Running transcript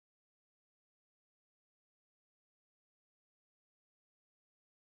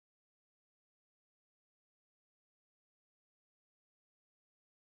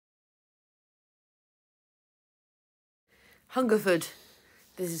Hungerford.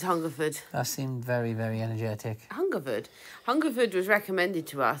 This is Hungerford. That seemed very, very energetic. Hungerford. Hungerford was recommended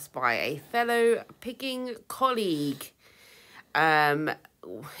to us by a fellow picking colleague.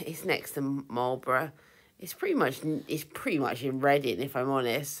 It's next to Marlsbourgh. It's pretty much in Reading, if I'm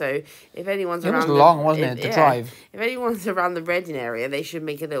honest. So if anyone's around, it was long, wasn't it? The drive. If anyone's around the Reading area, they should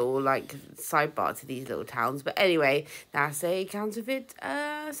make a little sidebar to these little towns. But anyway, that's a counterfeit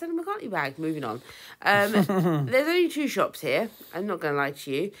Stella McCartney bag. Moving on. There's only 2 shops here. I'm not gonna lie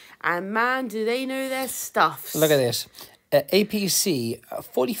to you. And man, do they know their stuffs. Look at this. APC,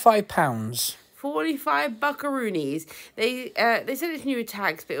 £45. 45 buckaroonies. They said it's newer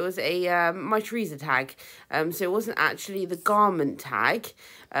tags, but it was a My Teresa tag. So it wasn't actually the garment tag.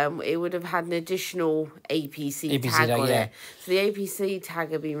 It would have had an additional APC tag on it. So the APC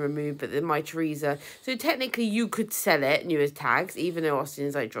tag had been removed, but the My Teresa. So technically, you could sell it new as tags, even though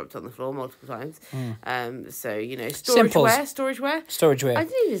Austin's dropped on the floor multiple times. So you know, storageware. I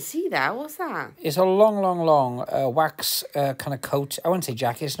didn't even see that. What's that? It's a long wax kind of coat. I wouldn't say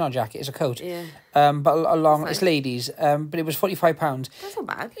jacket. It's not a jacket. It's a coat. Yeah. But it's ladies. But it was £45. That's not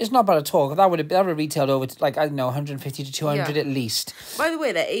bad. It's not bad at all. That would have retailed over to, I don't know, 150 to 200 at least. By the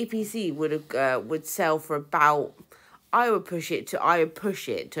way, the APC would sell for about, I would push it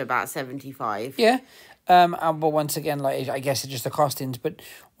to about 75. Yeah. But once again, I guess it's just the costings. But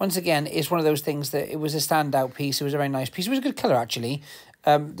once again, it's one of those things that it was a standout piece. It was a very nice piece. It was a good colour, actually.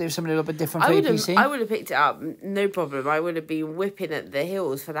 There was something a little bit different for APC. I would have picked it up, no problem. I would have been whipping at the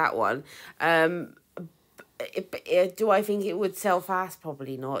heels for that one. Do I think it would sell fast?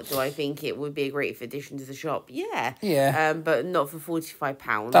 Probably not. Do I think it would be a great addition to the shop? Yeah. Yeah. But not for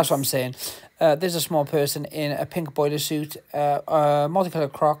 £45. That's what I'm saying. There's a small person in a pink boiler suit,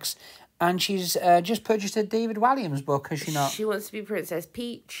 multicoloured Crocs, and she's just purchased a David Walliams book, has she not? She wants to be Princess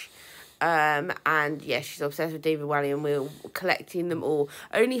Peach. And yeah, she's obsessed with David Walliams. We're collecting them all.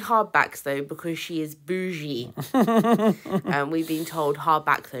 Only hardbacks though, because she is bougie. We've been told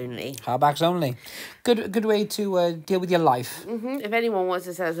hardbacks only. Hardbacks only. Good way to deal with your life. If anyone wants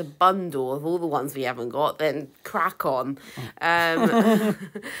to sell us a bundle of all the ones we haven't got, then crack on. That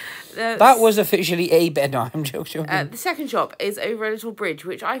was officially a bed. No, I'm joking. The second shop is over a little bridge,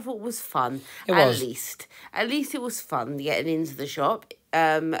 which I thought was fun. At least it was fun getting into the shop.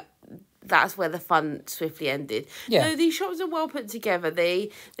 That's where the fun swiftly ended. Yeah. No, these shops are well put together. They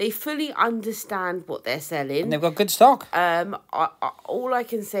fully understand what they're selling. And they've got good stock. All I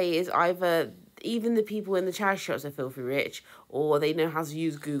can say is either even the people in the charity shops are filthy rich, or they know how to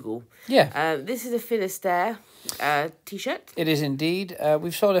use Google. Yeah. This is a Finisterre t-shirt. It is indeed.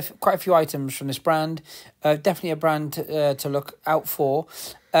 We've sold quite a few items from this brand. Definitely a brand to look out for.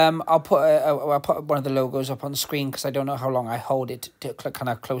 I'll put one of the logos up on the screen because I don't know how long I hold it to kind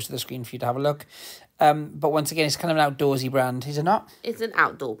of close to the screen for you to have a look. But once again, it's kind of an outdoorsy brand, is it not? It's an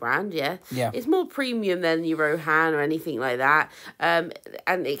outdoor brand, yeah. Yeah. It's more premium than your Rohan or anything like that. And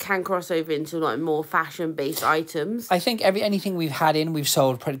it can cross over into more fashion-based items. I think anything we've had we've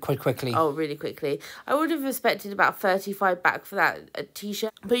sold quite quickly. Oh, really quickly. I would have expected about 35 back for that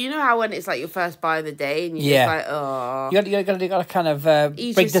t-shirt. But you know how when it's your first buy of the day and you're just oh. You got to kind of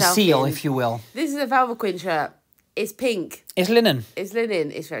break the seal, if you will. This is a Velvet Queen shirt. It's pink. It's linen. It's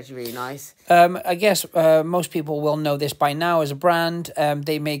linen. It's actually really nice. I guess most people will know this by now as a brand.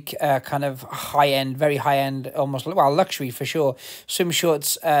 They make kind of high-end, very high-end, almost, luxury for sure. Swim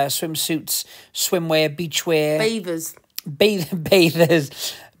shorts, swimsuits, swimwear, beachwear. Bathers.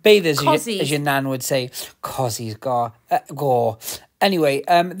 Bathers, as your nan would say. Cozies, gore. Anyway,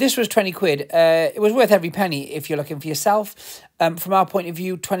 this was 20 quid. It was worth every penny if you're looking for yourself. From our point of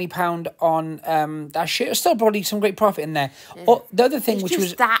view, £20 on that shirt. Still probably some great profit in there. Yeah. Oh, the other thing, it's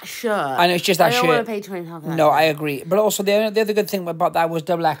just that shirt. I know, it's just that shirt. I don't want to pay £20 for that. No, I agree. But also, the other good thing about that was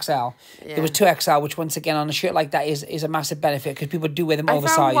double XL. Yeah. It was 2XL, which once again, on a shirt like that is a massive benefit because people do wear them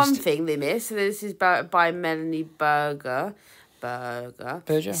oversized. I found one thing they missed. So this is by Melanie Berger.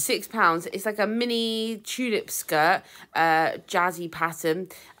 £6. It's like a mini tulip skirt, jazzy pattern.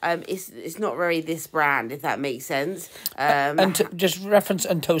 It's not very this brand, if that makes sense. And just reference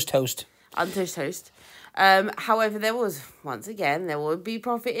Untoast Toast. Untoast Toast. However, there would be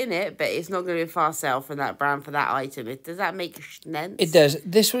profit in it, but it's not going to be a fast sale from that brand for that item. Does that make sense? It does.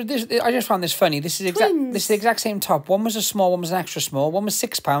 I just found this funny. This is the exact same top. One was a small, one was an extra small. One was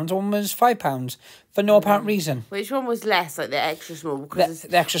 £6, one was £5 for no apparent reason. Which one was less, like the extra small? Because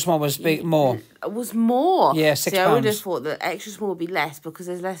the extra small was more. It was more. Yeah, £6. I would have thought the extra small would be less because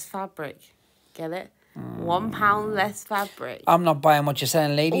there's less fabric. Get it? £1 less fabric. I'm not buying what you're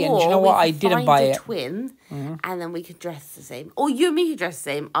saying, lady. And do you know what? I didn't buy it. Twin, and then we could dress the same. Or you and me could dress the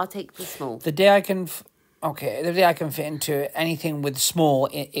same. I'll take the small. The day I can Okay, the day I can fit into anything with small,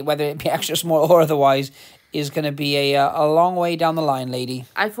 whether it be extra small or otherwise, is going to be a long way down the line, lady.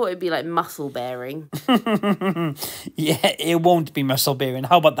 I thought it'd be like muscle bearing. Yeah, it won't be muscle bearing.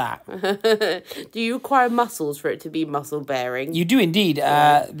 How about that? Do you require muscles for it to be muscle bearing? You do indeed.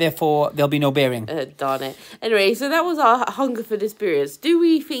 Therefore, there'll be no bearing. Darn it. Anyway, so that was our Hungerford experience. Do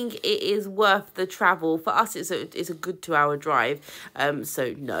we think it is worth the travel? For us, it's a good 2-hour drive.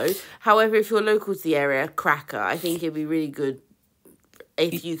 So no. However, if you're local to the area, cracker. I think it'd be really good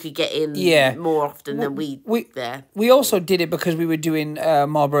if you could get in more often than we there. We also did it because we were doing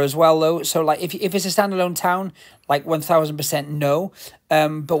Marlborough as well, though. So, like, if it's a standalone town, like 1000% no.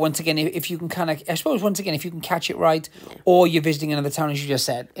 But once again, if you can kind of, I suppose, once again, if you can catch it right, or you're visiting another town, as you just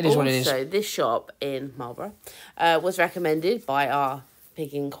said, it is what it is. So, this shop in Marlborough was recommended by our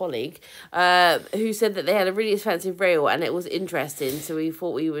picking colleague, who said that they had a really expensive rail and it was interesting, so we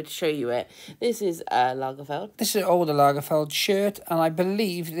thought we would show you it. This is Lagerfeld. This is an older Lagerfeld shirt, and I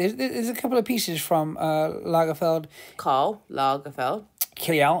believe there's a couple of pieces from Lagerfeld. Karl Lagerfeld.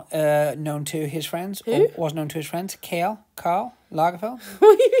 Kiel, known to his friends. Who? Or was known to his friends. Karl Lagerfeld.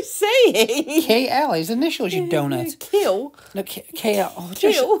 What are you saying? KL, his initials, you donut. Kill. No, KL. Oh,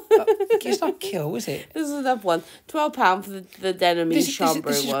 Kill. It's not Kill, is it? This is another one. £12 for the denim Chambray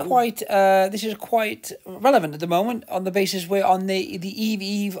one. This is quite relevant at the moment on the basis we're on the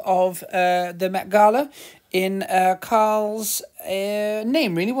eve of the Met Gala in Carl's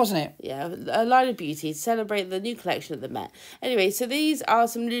name, really, wasn't it? Yeah, a line of beauty to celebrate the new collection at the Met. Anyway, so these are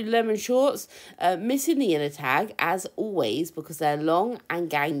some Lululemon shorts, missing the inner tag, as always, because they're long and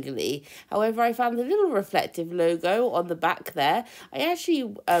gangly. However, I found a little reflective logo on the back there. I actually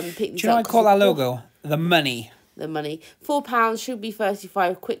picked this up. Do you know what I call that logo? The money. The money. £4 should be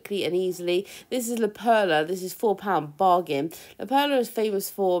 35 quickly and easily. This is La Perla. This is £4 bargain. La Perla is famous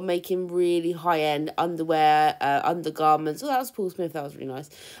for making really high-end underwear, undergarments. Oh, that was Paul Smith. That was really nice.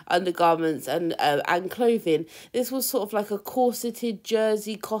 Undergarments and clothing. This was sort of like a corseted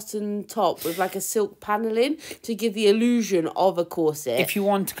jersey cotton top with like a silk paneling to give the illusion of a corset. If you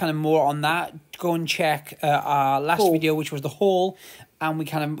want kind of more on that, go and check our last video, which was the haul. And we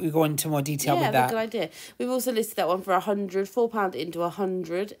go into more detail with that. Yeah, good idea. We've also listed that one for £100, £4 into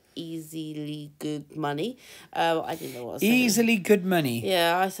 100, easily good money. I didn't know what I was saying. Easily good money.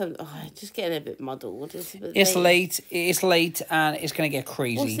 Yeah, just getting a bit muddled. It's late, and it's going to get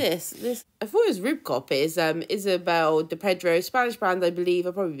crazy. What's this? I thought it was Ribcop. It is Isabel de Pedro, Spanish brand, I believe.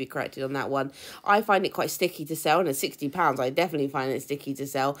 I'll probably be corrected on that one. I find it quite sticky to sell, and at £60, I definitely find it sticky to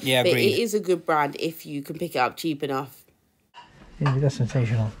sell. Yeah, but agreed. It is a good brand if you can pick it up cheap enough. Yeah, that's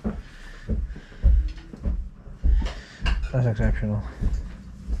sensational. That's exceptional.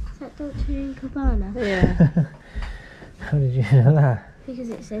 Is that Dolce & Gabbana? Yeah. How did you know that?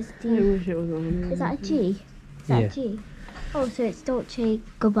 Because it says D. I wish it was on. Is that a G? Is that a G? Oh, so it's Dolce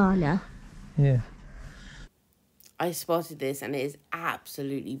 & Gabbana. Yeah. I spotted this and it is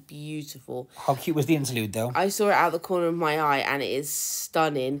absolutely beautiful. How cute was the interlude, though? I saw it out the corner of my eye and it is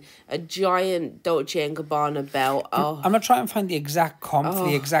stunning. A giant Dolce & Gabbana belt. Oh, I'm not trying to find the exact comp for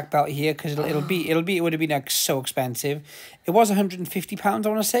the exact belt here because it would have been like so expensive. It was £150, I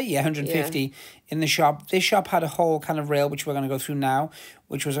want to say. Yeah, 150 in the shop. This shop had a whole kind of rail, which we're going to go through now,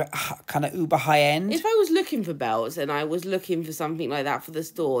 which was a kind of uber high end. If I was looking for belts and I was looking for something like that for the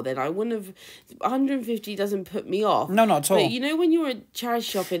store, then I wouldn't have. 150 doesn't put me off. No, not at all. But you know when you're charity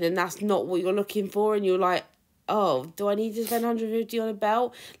shopping and that's not what you're looking for, and you're like, oh, do I need to spend 150 on a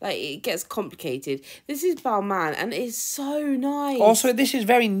belt? Like, it gets complicated. This is Balmain, and it's so nice. Also, this is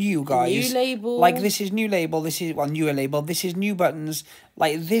very new, guys. New label. Like, this is new label. This is, well, newer label. This is new buttons.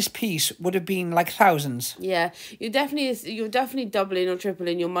 Like, this piece would have been, like, thousands. Yeah, you're definitely doubling or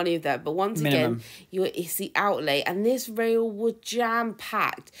tripling your money with that. But once again, it's the outlay. And this rail was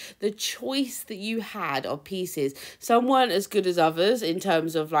jam-packed. The choice that you had of pieces, some weren't as good as others in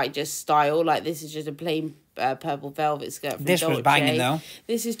terms of, like, just style. Like, this is just a plain purple velvet skirt from This Dolce. was banging, though.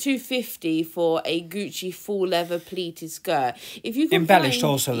 This is $250 for a Gucci full leather pleated skirt. If you can embellished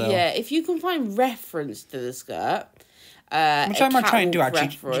also, though. Yeah, if you can find reference to the skirt, which I might try and do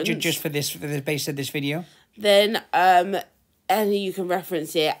actually, just for the base of this video. Then and you can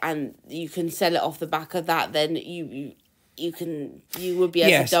reference it and you can sell it off the back of that. Then you would be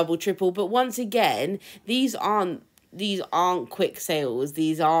able to double, triple. But once again, these aren't quick sales.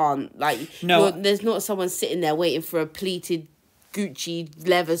 These aren't like there's not someone sitting there waiting for a pleated Gucci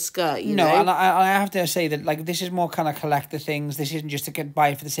leather skirt, you know? And I have to say that, like, this is more kind of collector things. This isn't just to buy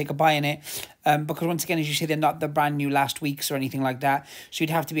it for the sake of buying it, because once again, as you say, they're not the brand new last week's or anything like that, so you'd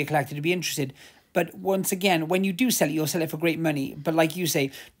have to be a collector to be interested. But once again, when you do sell it, you'll sell it for great money. But like you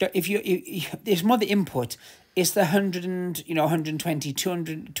say, if there's more the input. It's the 100 and, 120,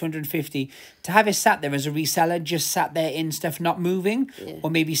 200, 250. To have it sat there as a reseller, just sat there in stuff not moving, or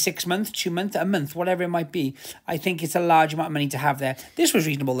maybe 6 months, 2 months, a month, whatever it might be. I think it's a large amount of money to have there. This was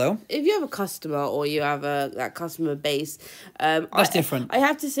reasonable, though. If you have a customer or you have that customer base, that's different. I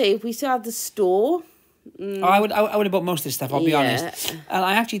have to say, if we still had the store... I would have bought most of this stuff, I'll be honest. And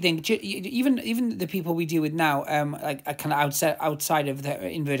I actually think even the people we deal with now, like kind of outside of the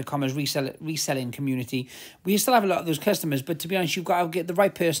inverted commas reselling community, we still have a lot of those customers. But to be honest, you've got to get the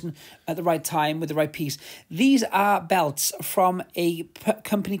right person at the right time with the right piece. These are belts from a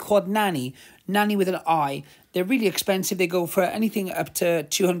company called Nanny with an I. They're really expensive. They go for anything up to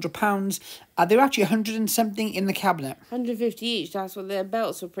 £200. They're actually 100 and something in the cabinet. 150 each. That's what their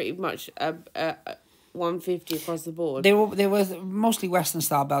belts are pretty much. 150 across the board. They were mostly Western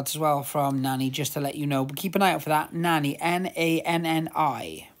style belts as well from Nanny, just to let you know. But keep an eye out for that. Nanny,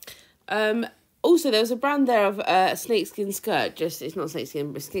 Nanni. Also, there was a brand there of a snakeskin skirt. It's not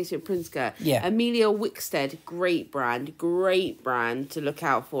snakeskin, but snakeskin print skirt. Yeah. Amelia Wickstead, great brand to look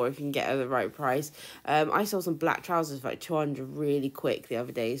out for if you can get at the right price. I saw some black trousers for like 200 really quick the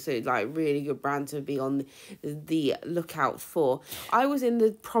other day. So, like, really good brand to be on the lookout for. I was in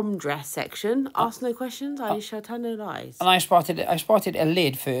the prom dress section. Ask no questions. I shall tell no lies. And I spotted a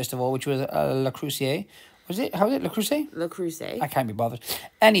lid, first of all, which was a Le Creuset. Was it? How was it? Le Creuset? Le Creuset. I can't be bothered.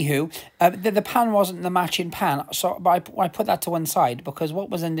 Anywho, the pan wasn't the matching pan, so but I put that to one side because what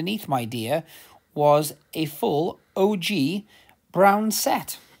was underneath, my dear, was a full OG brown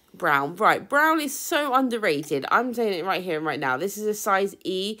set. Brown, right. Brown is so underrated. I'm saying it right here and right now. This is a size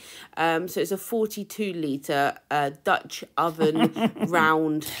E, so it's a 42 litre Dutch oven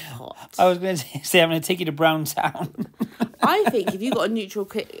round pot. I was going to say I'm going to take you to Browntown. I think if you got a neutral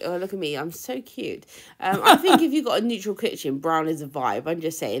kitchen, look at me, I'm so cute. I think if you got a neutral kitchen, brown is a vibe. I'm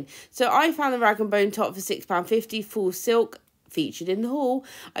just saying. So I found the rag and bone top for £6.50, full silk, featured in the haul.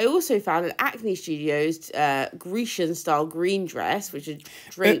 I also found an Acne Studios Grecian style green dress, which is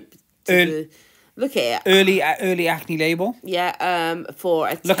draped to look at it. Early Acne label. Yeah, for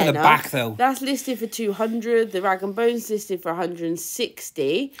a tenner. Look at the back though. That's listed for 200. The rag and bones listed for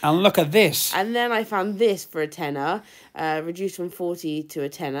 160. And look at this. And then I found this for a tenner, reduced from 40 to a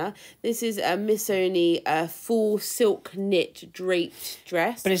tenner. This is a Missoni full silk knit draped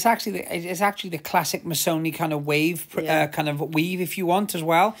dress. But it's actually the classic Missoni kind of kind of weave, if you want, as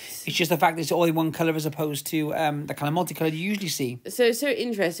well. It's just the fact that it's all in one colour as opposed to the kind of multicolour you usually see. So it's so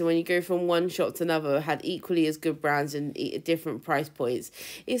interesting when you go from one shop to another, had equally as good brands and different price points.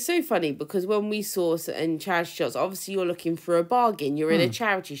 It's so funny because when we source in charity shops, obviously you're looking for a bargain. You're in a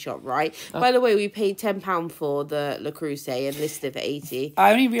charity shop, right? By the way, we paid £10 for the Le Creuset and listed for 80.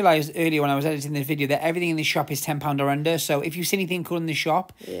 I only realised earlier when I was editing this video that everything in the shop is £10 or under. So if you see anything cool in the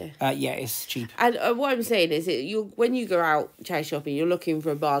shop, it's cheap. And what I'm saying is, when you go out charity shopping, you're looking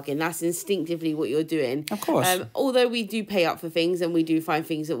for a bargain. That's instinctively what you're doing. Of course. Although we do pay up for things and we do find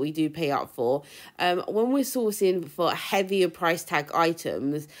things that we do pay up for, when we're sourcing for heavier price tag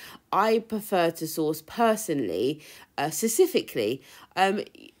items, I prefer to source personally, specifically.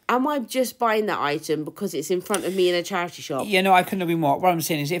 Am I just buying that item because it's in front of me in a charity shop? Yeah, no, I couldn't agree more. What I'm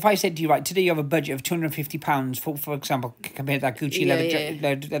saying is, if I said to you, right, today you have a budget of £250, for example, compared to that Gucci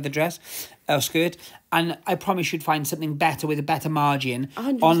leather dress or skirt, and I promise you'd find something better with a better margin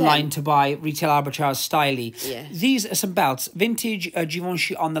 100%. Online to buy, retail arbitrage styly. Yeah. These are some belts. Vintage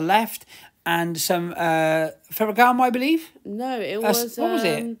Givenchy on the left, and some Ferragamo, I believe. No, it was what was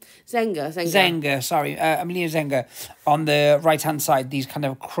it? Zenga. Sorry, Amelia Zenga on the right hand side. These kind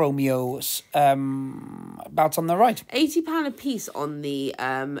of chromio belts on the right. £80 a piece on the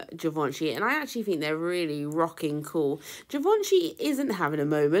Givenchy, and I actually think they're really rocking cool. Givenchy isn't having a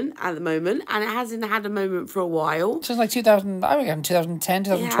moment at the moment, and it hasn't had a moment for a while. Since like 2000, I reckon 2010,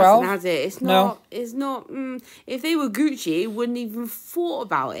 2012. It hasn't, has it? It's not. No. It's not. If they were Gucci, wouldn't even thought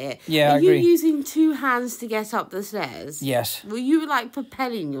about it. Yeah, I agree. Are you using two hands to get up the stairs? Yes. Were you like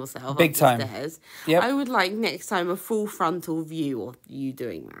propelling yourself Big up time. the stairs? Yep. I would like next time a full frontal view of you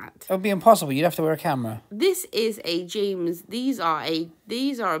doing that. It would be impossible. You'd have to wear a camera. This is a James. These are a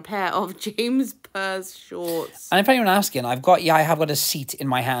pair of James Purse shorts. And if anyone asking, I have got a seat in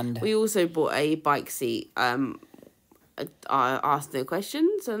my hand. We also bought a bike seat. I asked no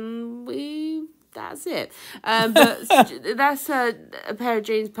questions, and that's it. But that's a pair of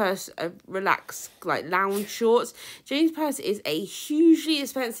James Purse relaxed like lounge shorts. James Purse is a hugely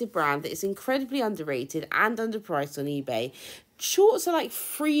expensive brand that is incredibly underrated and underpriced on eBay. Shorts are like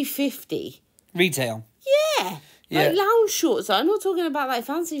 $3.50 retail. Yeah. Yeah. Like lounge shorts. I'm not talking about like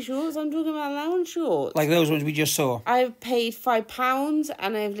fancy shorts. I'm talking about lounge shorts. Like those ones we just saw. I've paid £5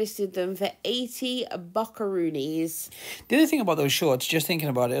 and I've listed them for 80 buckaroonies. The other thing about those shorts, just thinking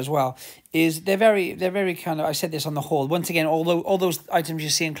about it as well, is they're very kind of, I said this on the haul. Once again, although all those items you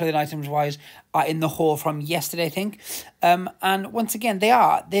see in clothing items wise are in the haul from yesterday, I think. And once again,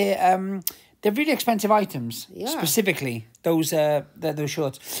 they're really expensive items. Yeah. Specifically, those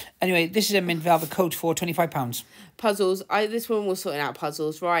shorts. Anyway, this is a mint velvet coat for £25. Puzzles. This one was sorting out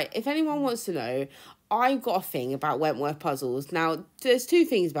puzzles, right? If anyone wants to know, I've got a thing about Wentworth puzzles. Now, there's two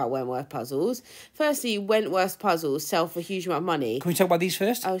things about Wentworth puzzles. Firstly, Wentworth puzzles sell for a huge amount of money. Can we talk about these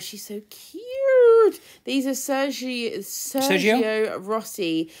first? Oh, she's so cute. These are Sergio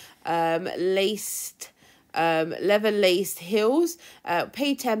Rossi laced leather laced heels.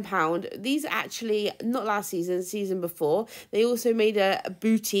 Paid £10. These are actually not last season before. They also made a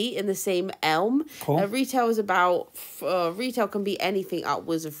booty in the same elm. Cool. Retail is about retail can be anything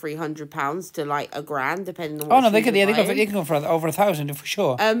upwards of £300 to like $1,000 depending on what they can go for over 1,000 for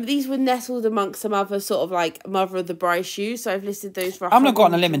sure. These were nestled amongst some other sort of like mother of the bride shoes, so I've listed those for I'm not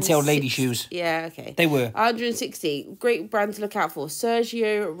going on a limb and say old lady shoes. Yeah, okay. They were 160. Great brand to look out for.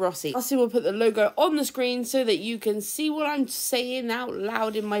 Sergio Rossi. Austin will put the logo on the screen so that you can see what I'm saying out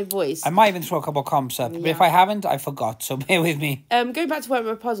loud in my voice. I might even throw a couple of comps up, but if I haven't, I forgot, so bear with me. Going back to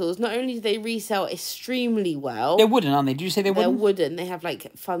Wentworth puzzles, not only do they resell extremely well. They're wooden, aren't they? Did you say they're wooden? They're wooden. They have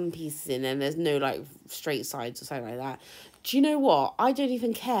like fun pieces in and there's no like straight sides or something like that. Do you know what? I don't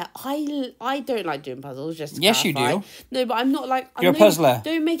even care. I don't like doing puzzles, just to Yes, clarify. you do. No, but I'm not like... You're a puzzler.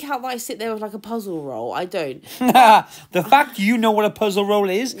 Don't make out that I sit there with like a puzzle roll. I don't. The fact you know what a puzzle roll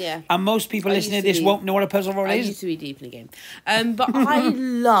is, yeah, and most people listening to this won't know what a puzzle roll is. I used to be deep in the game. But I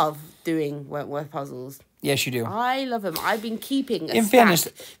love doing Wentworth puzzles. Yes, you do. I love them. I've been keeping a In stack fairness,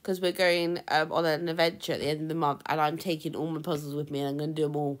 because we're going on an adventure at the end of the month, and I'm taking all my puzzles with me, and I'm going to do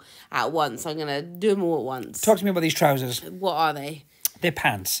them all at once. I'm going to do them all at once. Talk to me about these trousers. What are they? They're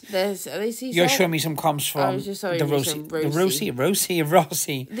pants. Are they sea You're salt? showing me some comps from the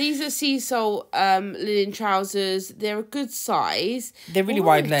Rossi. These are sea salt linen trousers. They're a good size. They're really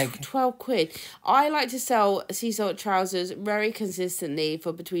wide leg. 12 quid. I like to sell sea salt trousers very consistently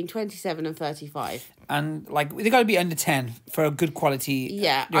for between 27 and 35. And like they got to be under 10 for a good quality.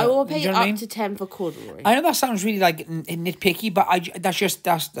 Yeah, I will pay up to 10 for corduroy. I know that sounds really like nitpicky, but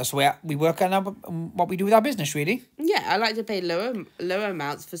that's the way we work and what we do with our business, really. Yeah, I like to pay lower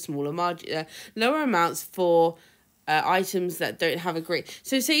amounts for lower amounts for items that don't have a great...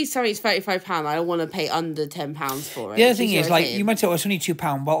 So say something's £35, I don't want to pay under £10 for it. The other thing is, like, you might say, oh, it's only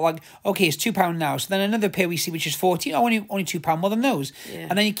 £2. Well, like, okay, it's £2 now. So then another pair we see, which is 40, only £2 more than those. Yeah.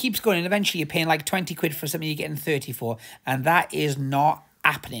 And then it keeps going, and eventually you're paying like 20 quid for something you're getting 30 for. And that is not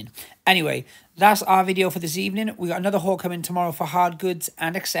happening. Anyway, that's our video for this evening. We got another haul coming tomorrow for hard goods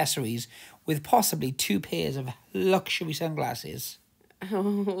and accessories with possibly 2 pairs of luxury sunglasses.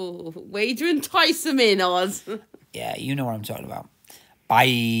 Oh, way to entice them in, Oz. Yeah, you know what I'm talking about.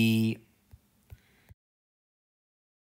 Bye.